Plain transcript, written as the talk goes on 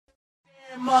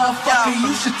Motherfucker,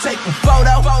 you should take a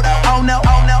photo. Oh no,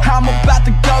 I'm about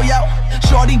to go, yo.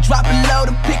 Shorty drop it low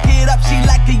to pick it up, she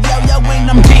like a yo-yo. And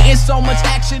I'm getting so much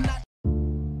action.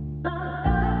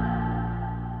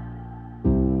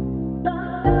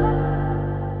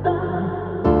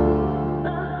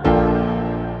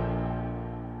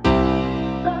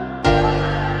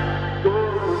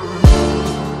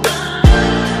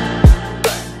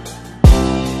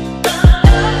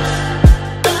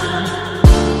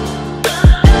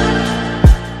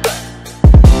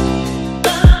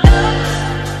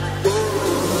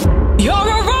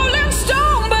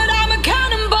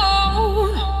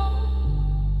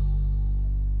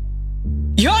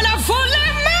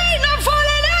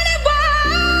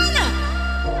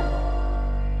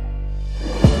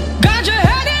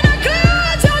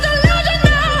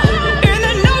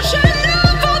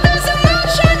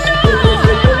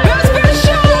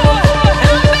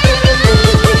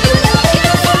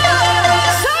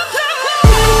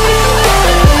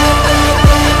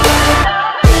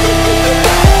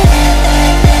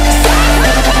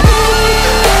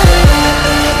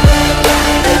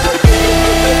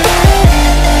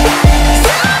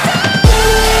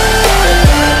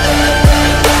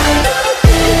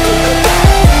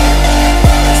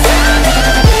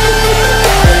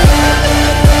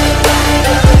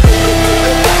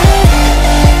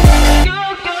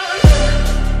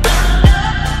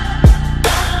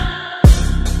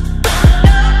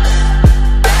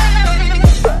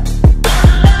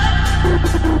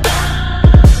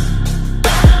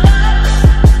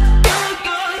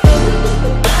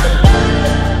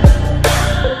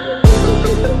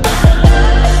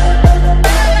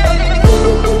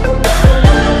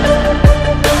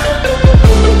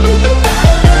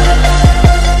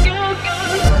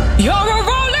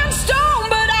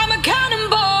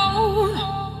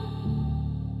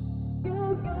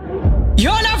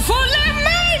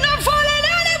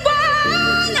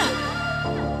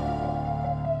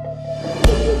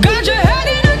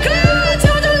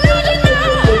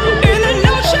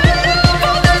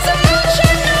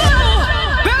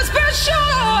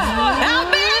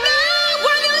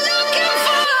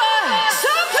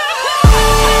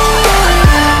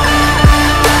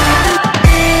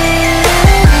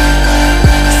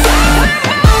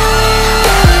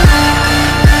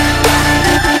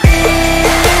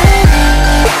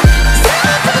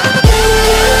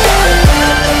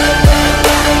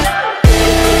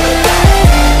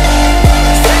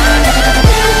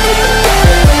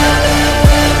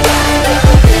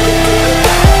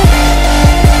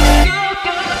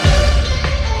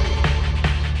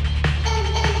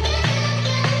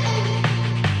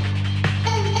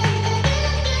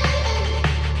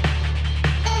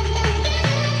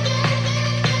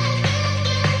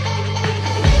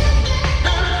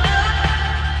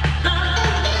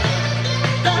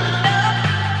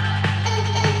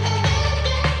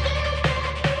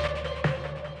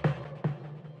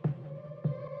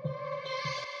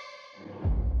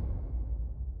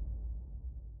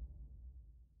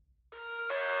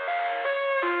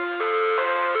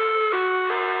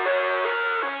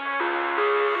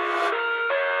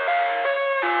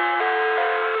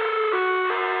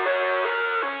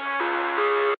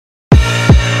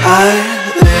 I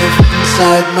live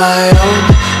inside my own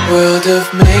world of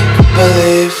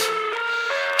make-believe.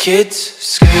 Kids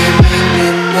screaming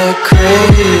in the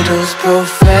cradles,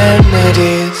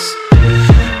 profanities.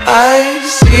 I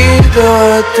see the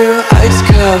world through ice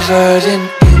covered in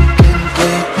ink and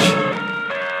bleach.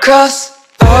 Cross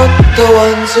out the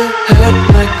ones who heard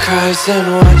my cries and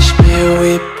watched me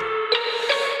weep.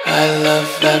 I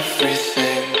love everything.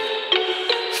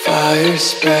 Fire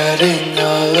spreading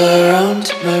all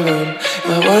around my room.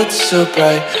 My world's so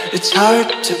bright, it's hard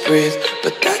to breathe,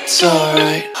 but that's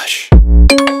alright. Hush.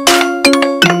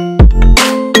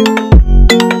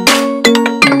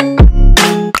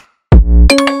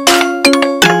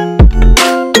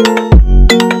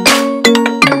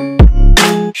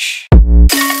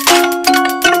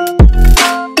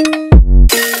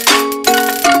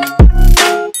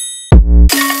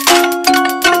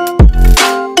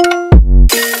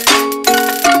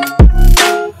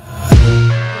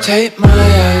 Take my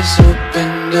eyes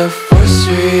open to force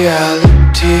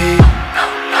reality.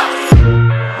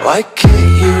 Why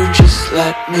can't you just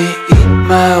let me eat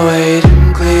my weight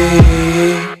in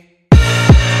glee?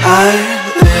 I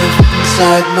live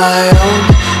inside my own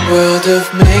world of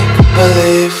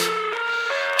make-believe.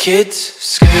 Kids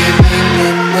screaming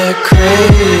in their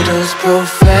cradles,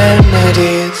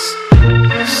 profanities.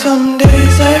 Some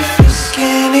days I feel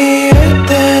skinnier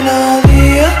than all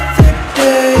the other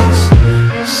days.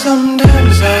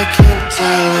 Sometimes I can't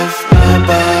tell if my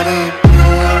body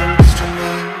belongs to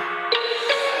me.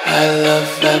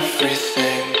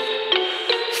 everything.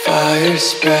 Fire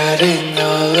spreading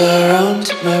all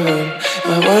around my room.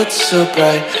 My world's so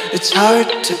bright, it's hard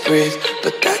to breathe,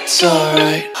 but that's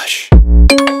alright. Hush.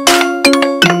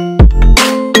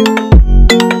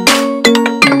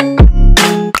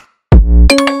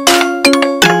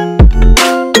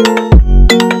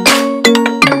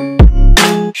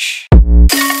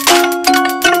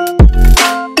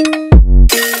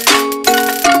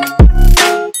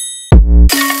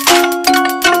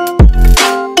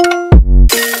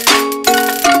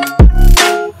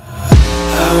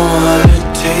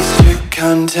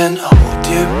 Content, hold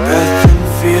your breath and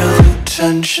feel the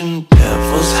tension.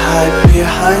 Devils hide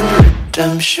behind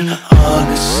redemption.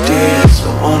 Honesty is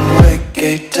a one-way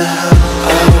gate to hell.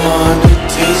 I wanna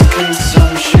taste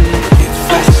consumption. Breathe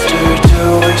faster to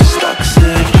waste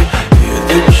oxygen. Hear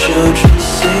the children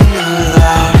sing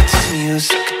aloud. It's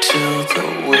music till the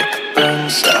wick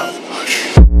burns out.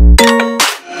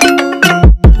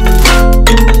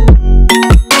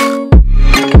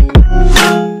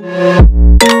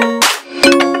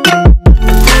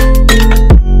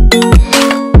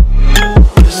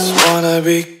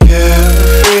 Be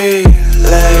carefree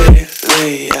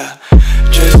lately, yeah.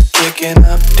 Just kicking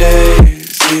up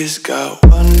daisies. Got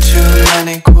one too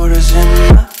many quarters in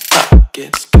my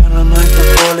pockets. Count 'em like the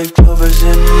 4-leaf clovers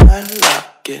in my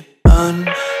locket.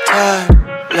 Untied